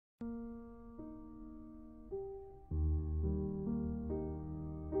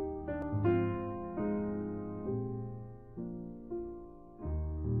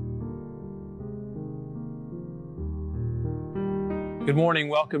Good morning.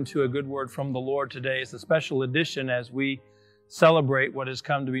 Welcome to A Good Word from the Lord. Today is a special edition as we celebrate what has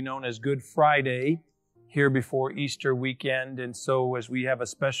come to be known as Good Friday here before Easter weekend. And so as we have a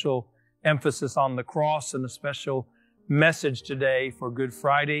special emphasis on the cross and a special message today for Good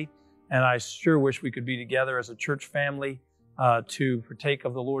Friday, and I sure wish we could be together as a church family to partake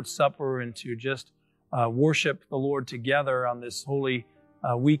of the Lord's Supper and to just worship the Lord together on this holy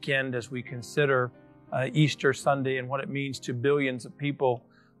weekend as we consider Easter Sunday and what it means to billions of people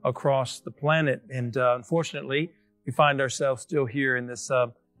across the planet. And unfortunately, we find ourselves still here in this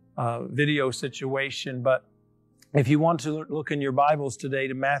video situation. But if you want to look in your Bibles today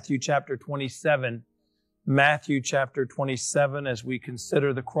to Matthew chapter 27, Matthew chapter 27, as we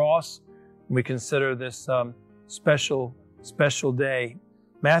consider the cross, we consider this special day.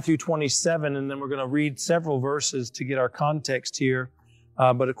 Matthew 27, and then we're going to read several verses to get our context here.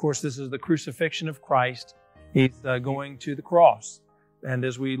 But of course, this is the crucifixion of Christ. He's going to the cross. And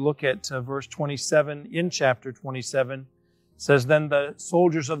as we look at verse 27 in chapter 27, it says, "Then the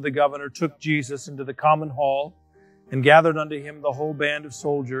soldiers of the governor took Jesus into the common hall and gathered unto him the whole band of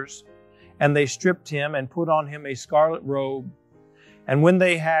soldiers. And they stripped him and put on him a scarlet robe. And when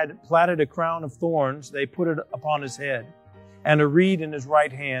they had platted a crown of thorns, they put it upon his head, and a reed in his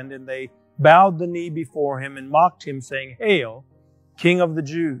right hand. And they bowed the knee before him and mocked him, saying, Hail, King of the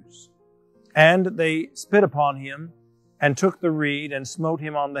Jews! And they spit upon him, and took the reed, and smote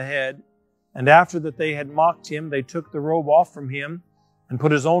him on the head. And after that they had mocked him, they took the robe off from him, and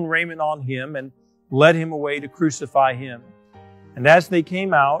put his own raiment on him, and led him away to crucify him. And as they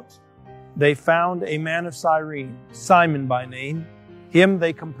came out, they found a man of Cyrene, Simon by name. Him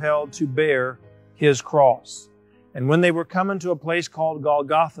they compelled to bear his cross. And when they were come into a place called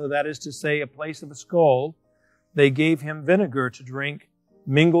Golgotha, that is to say, a place of a skull, they gave him vinegar to drink,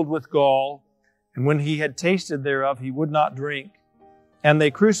 mingled with gall. And when he had tasted thereof, he would not drink. And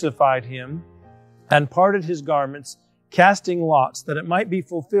they crucified him, and parted his garments, casting lots, that it might be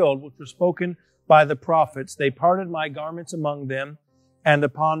fulfilled, which was spoken by the prophets. They parted my garments among them, and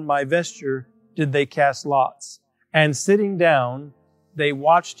upon my vesture did they cast lots. And sitting down, they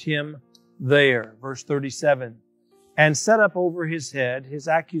watched him there. Verse 37. And set up over his head his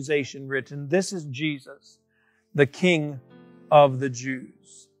accusation written, This is Jesus, the King of the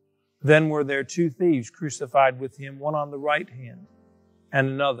Jews. Then were there two thieves crucified with him, one on the right hand and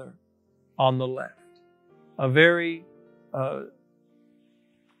another on the left. A very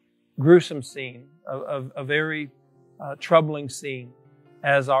gruesome scene, a very troubling scene,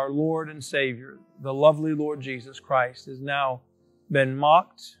 as our Lord and Savior, the lovely Lord Jesus Christ, has now been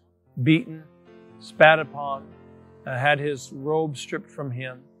mocked, beaten, spat upon, had his robe stripped from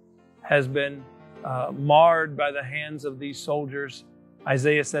him, has been marred by the hands of these soldiers.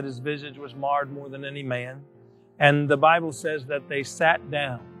 Isaiah said his visage was marred more than any man. And the Bible says that they sat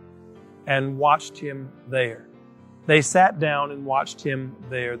down and watched him there. They sat down and watched him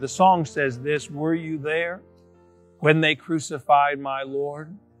there. The song says this, Were you there when they crucified my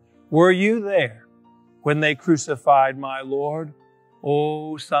Lord? Were you there when they crucified my Lord?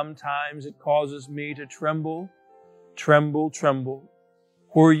 Oh, sometimes it causes me to tremble, tremble, tremble.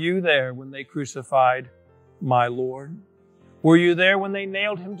 Were you there when they crucified my Lord? Were you there when they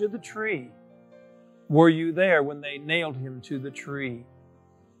nailed him to the tree? Were you there when they nailed him to the tree?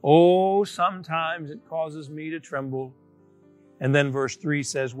 Oh, sometimes it causes me to tremble. And then verse 3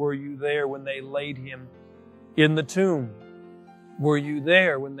 says, Were you there when they laid him in the tomb? Were you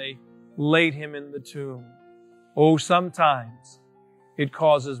there when they laid him in the tomb? Oh, sometimes it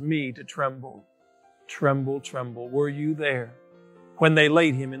causes me to tremble, tremble, tremble. Were you there when they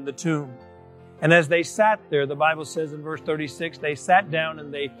laid him in the tomb? And as they sat there, the Bible says in verse 36, they sat down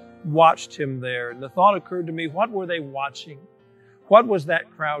and they watched him there. And the thought occurred to me, what were they watching? What was that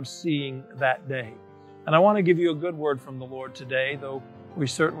crowd seeing that day? And I want to give you a good word from the Lord today, though we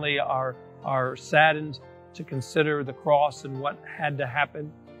certainly are saddened to consider the cross and what had to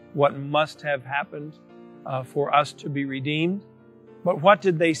happen, what must have happened for us to be redeemed. But what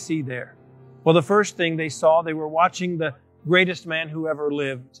did they see there? Well, the first thing they saw, they were watching the greatest man who ever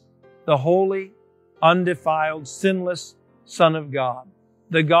lived, the holy, undefiled, sinless Son of God,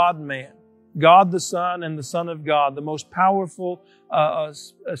 the God-man, God the Son and the Son of God, the most powerful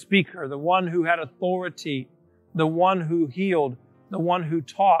speaker, the one who had authority, the one who healed, the one who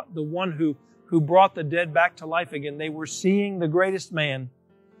taught, the one who brought the dead back to life again. They were seeing the greatest man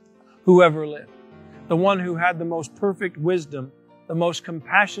who ever lived, the one who had the most perfect wisdom, the most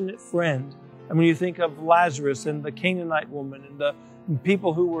compassionate friend. And when you think of Lazarus and the Canaanite woman and the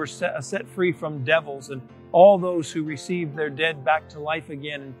people who were set free from devils and all those who received their dead back to life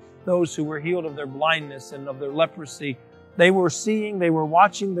again and those who were healed of their blindness and of their leprosy, They were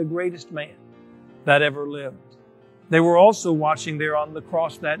watching the greatest man that ever lived. They were also watching there on the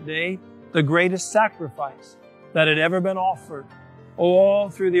cross that day the greatest sacrifice that had ever been offered. All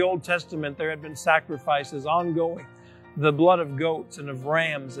through the Old Testament, there had been sacrifices ongoing. The blood of goats and of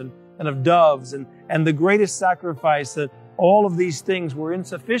rams and of doves and the greatest sacrifice, that all of these things were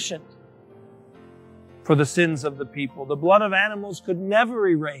insufficient for the sins of the people. The blood of animals could never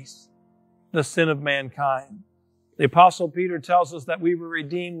erase the sin of mankind. The Apostle Peter tells us that we were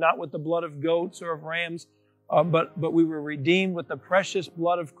redeemed not with the blood of goats or of rams, but we were redeemed with the precious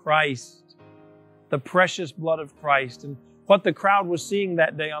blood of Christ. The precious blood of Christ. And what the crowd was seeing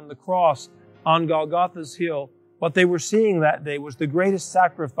that day on the cross, on Golgotha's hill, what they were seeing that day was the greatest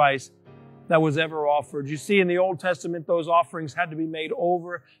sacrifice that was ever offered. You see, in the Old Testament, those offerings had to be made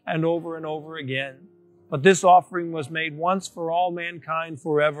over and over and over again. But this offering was made once for all mankind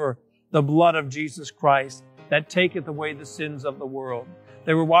forever, the blood of Jesus Christ that taketh away the sins of the world.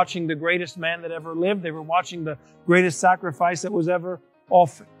 They were watching the greatest man that ever lived. They were watching the greatest sacrifice that was ever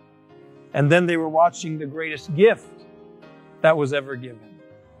offered. And then they were watching the greatest gift that was ever given.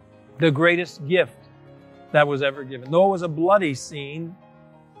 The greatest gift that was ever given. Though it was a bloody scene,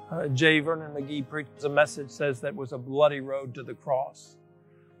 J. Vernon McGee preaches a message says that was a bloody road to the cross.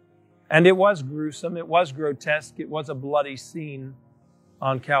 And it was gruesome, it was grotesque, it was a bloody scene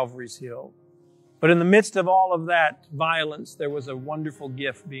on Calvary's Hill. But in the midst of all of that violence, there was a wonderful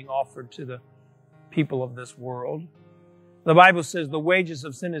gift being offered to the people of this world. The Bible says the wages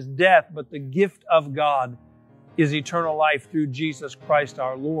of sin is death, but the gift of God is eternal life through Jesus Christ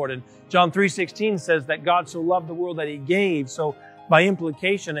our Lord. And John 3:16 says that God so loved the world that He gave. So by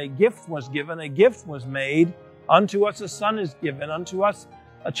implication, a gift was given, a gift was made. Unto us a son is given, unto us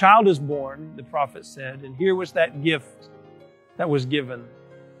a child is born, the prophet said. And here was that gift that was given,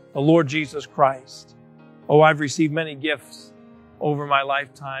 the Lord Jesus Christ. Oh, I've received many gifts over my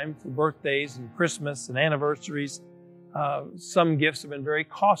lifetime for birthdays and Christmas and anniversaries. Some gifts have been very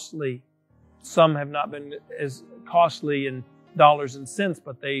costly. Some have not been as costly in dollars and cents,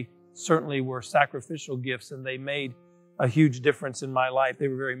 but they certainly were sacrificial gifts, and they made a huge difference in my life. They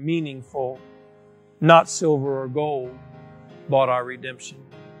were very meaningful. Not silver or gold bought our redemption,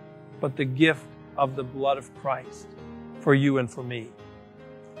 but the gift of the blood of Christ for you and for me.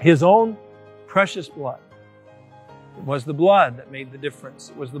 His own precious blood. It was the blood that made the difference.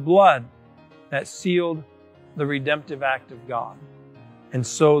 It was the blood that sealed the redemptive act of God. And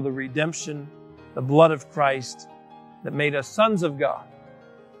so the redemption, the blood of Christ that made us sons of God.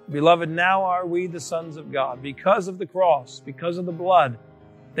 Beloved, now are we the sons of God because of the cross, because of the blood.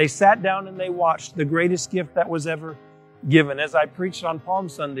 They sat down and they watched the greatest gift that was ever given. As I preached on Palm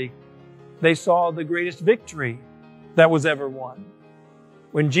Sunday, they saw the greatest victory that was ever won.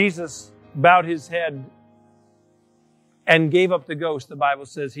 When Jesus bowed His head and gave up the ghost, the Bible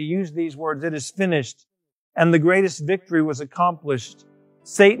says, He used these words, "It is finished," and the greatest victory was accomplished.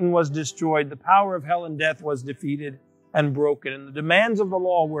 Satan was destroyed. The power of hell and death was defeated and broken. And the demands of the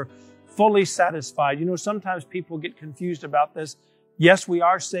law were fully satisfied. You know, sometimes people get confused about this. Yes, we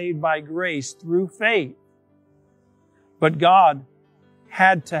are saved by grace through faith. But God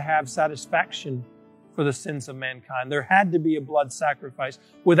had to have satisfaction for the sins of mankind. There had to be a blood sacrifice.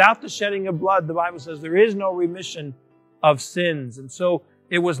 Without the shedding of blood, the Bible says there is no remission of sins. And so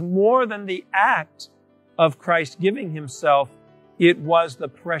it was more than the act of Christ giving Himself. It was the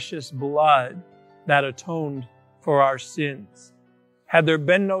precious blood that atoned for our sins. Had there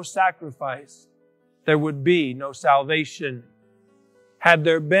been no sacrifice, there would be no salvation. Had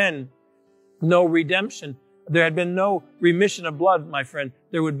there been no redemption, there had been no remission of blood, my friend,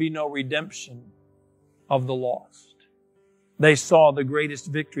 there would be no redemption of the lost. They saw the greatest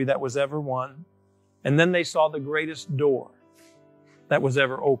victory that was ever won, and then they saw the greatest door that was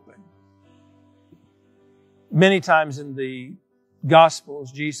ever opened. Many times in the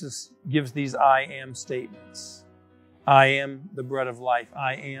Gospels, Jesus gives these I am statements. I am the bread of life.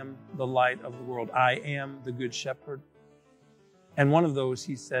 I am the light of the world. I am the good shepherd. And one of those,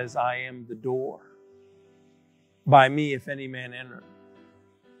 He says, I am the door. By me, if any man enter,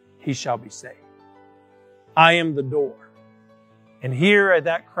 he shall be saved. I am the door. And here at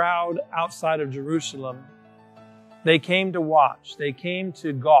that crowd outside of Jerusalem, they came to watch. They came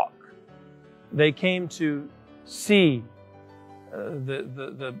to gawk. They came to see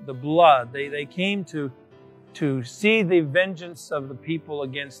the blood. They came to see the vengeance of the people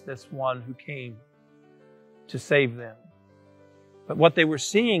against this one who came to save them. But what they were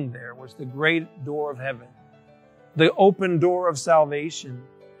seeing there was the great door of heaven, the open door of salvation.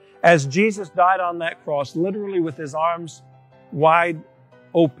 As Jesus died on that cross, literally with His arms wide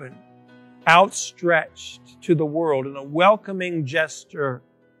open, outstretched to the world in a welcoming gesture,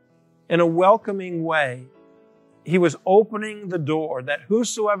 in a welcoming way. He was opening the door that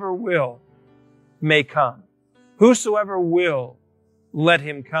whosoever will may come. Whosoever will, let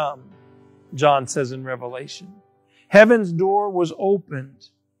him come, John says in Revelation. Heaven's door was opened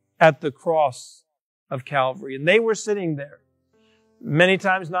at the cross of Calvary, and they were sitting there, many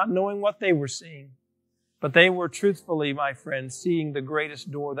times not knowing what they were seeing, but they were truthfully, my friends, seeing the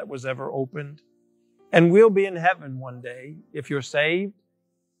greatest door that was ever opened. And we'll be in heaven one day. If you're saved,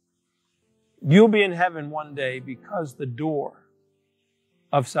 you'll be in heaven one day because the door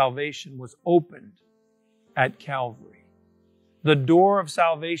of salvation was opened at Calvary. The door of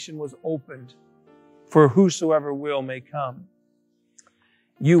salvation was opened for whosoever will may come.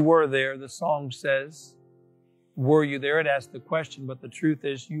 You were there, the song says. Were you there? It asked the question, but the truth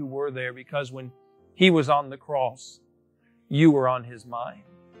is you were there because when He was on the cross, you were on His mind.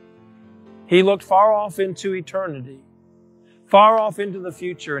 He looked far off into eternity, far off into the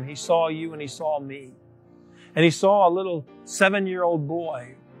future, and He saw you and He saw me. And He saw a little 7-year-old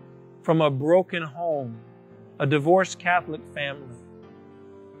boy from a broken home, a divorced Catholic family.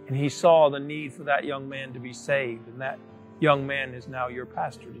 And He saw the need for that young man to be saved. And that young man is now your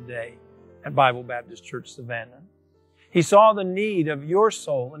pastor today at Bible Baptist Church Savannah. He saw the need of your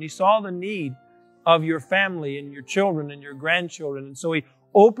soul, and He saw the need of your family and your children and your grandchildren. And so He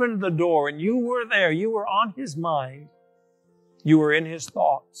opened the door, and you were there. You were on His mind. You were in His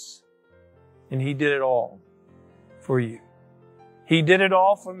thoughts. And He did it all for you. He did it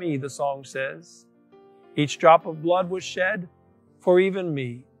all for me, the song says. Each drop of blood was shed for even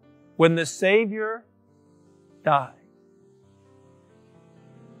me. When the Savior died,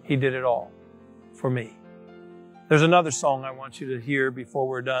 He did it all for me. There's another song I want you to hear before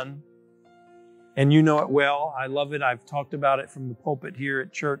we're done. And you know it well. I love it. I've talked about it from the pulpit here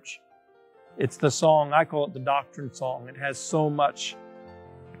at church. It's the song, I call it the doctrine song. It has so much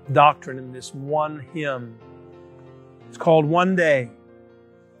doctrine in this one hymn. It's called One Day.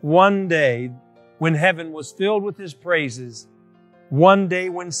 One day when heaven was filled with His praises. One day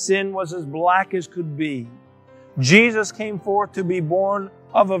when sin was as black as could be. Jesus came forth to be born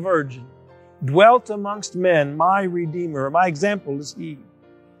of a virgin. Dwelt amongst men, my Redeemer. My example is He.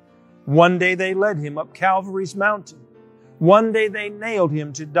 One day they led Him up Calvary's mountain. One day they nailed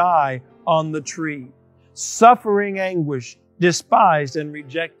Him to die on the tree. Suffering anguish, despised and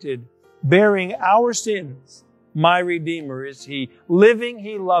rejected, bearing our sins, my Redeemer is He. Living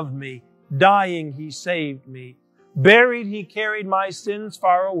He loved me, dying He saved me. Buried He carried my sins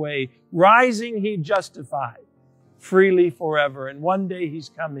far away. Rising He justified, freely forever. And one day He's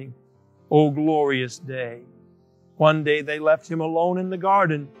coming, oh glorious day. One day they left Him alone in the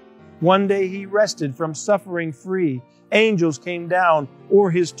garden. One day He rested from suffering free. Angels came down o'er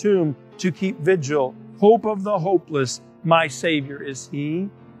His tomb to keep vigil. Hope of the hopeless, my Savior is He.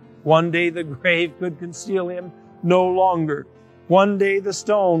 One day the grave could conceal Him no longer. One day the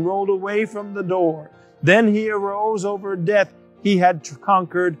stone rolled away from the door. Then He arose over death He had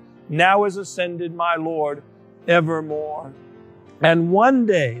conquered. Now is ascended my Lord evermore. And one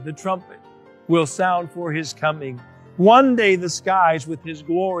day the trumpet will sound for His coming. One day the skies with His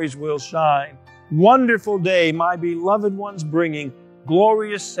glories will shine. Wonderful day my beloved one's bringing.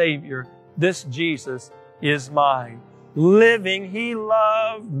 Glorious Savior, this Jesus is mine. Living He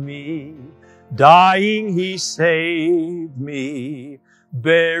loved me. Dying He saved me.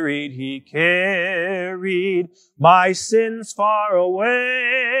 Buried He carried my sins far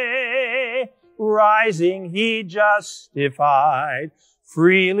away. Rising He justified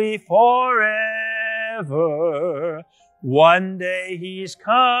freely forever. One day He's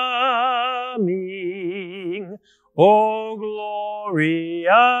coming, oh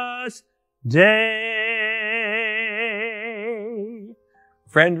glorious day.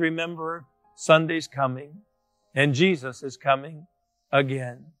 Friend, remember, Sunday's coming, and Jesus is coming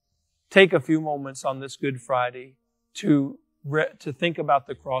again. Take a few moments on this Good Friday to think about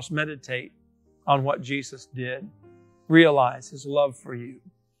the cross. Meditate on what Jesus did. Realize His love for you,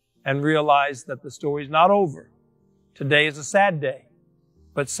 and realize that the story's not over. Today is a sad day,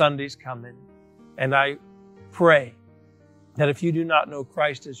 but Sunday's coming. And I pray that if you do not know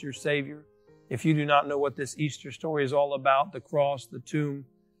Christ as your Savior, if you do not know what this Easter story is all about, the cross, the tomb,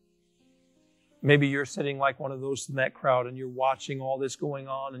 maybe you're sitting like one of those in that crowd and you're watching all this going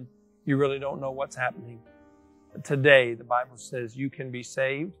on and you really don't know what's happening. But today, the Bible says you can be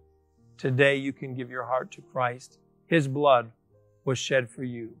saved. Today, you can give your heart to Christ. His blood was shed for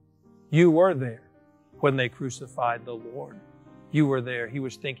you. You were there when they crucified the Lord. You were there. He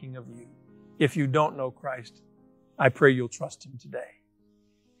was thinking of you. If you don't know Christ, I pray you'll trust Him today.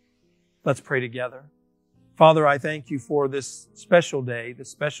 Let's pray together. Father, I thank you for this special day, this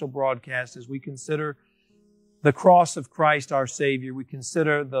special broadcast as we consider the cross of Christ our Savior. We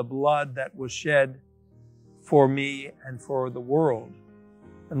consider the blood that was shed for me and for the world.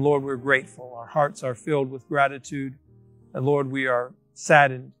 And Lord, we're grateful. Our hearts are filled with gratitude. And Lord, we are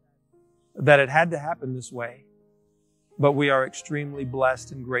saddened that it had to happen this way. But we are extremely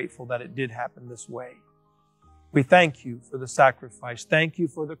blessed and grateful that it did happen this way. We thank you for the sacrifice. Thank you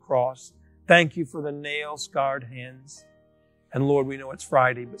for the cross. Thank you for the nail-scarred hands. And Lord, we know it's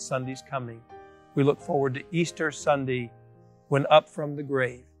Friday, but Sunday's coming. We look forward to Easter Sunday when up from the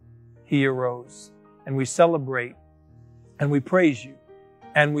grave He arose. And we celebrate and we praise you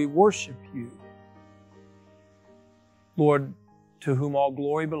and we worship you. Lord, to whom all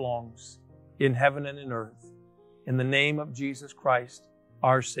glory belongs in heaven and in earth. In the name of Jesus Christ,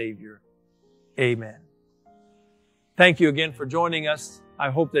 our Savior. Amen. Thank you again for joining us. I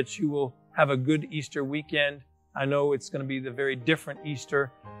hope that you will have a good Easter weekend. I know it's going to be the very different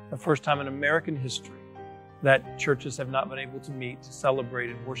Easter, the first time in American history that churches have not been able to meet to celebrate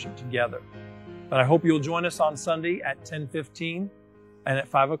and worship together. But I hope you'll join us on Sunday at 10:15 and at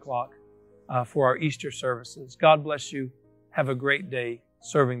 5 o'clock for our Easter services. God bless you. Have a great day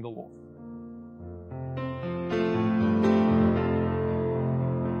serving the Lord.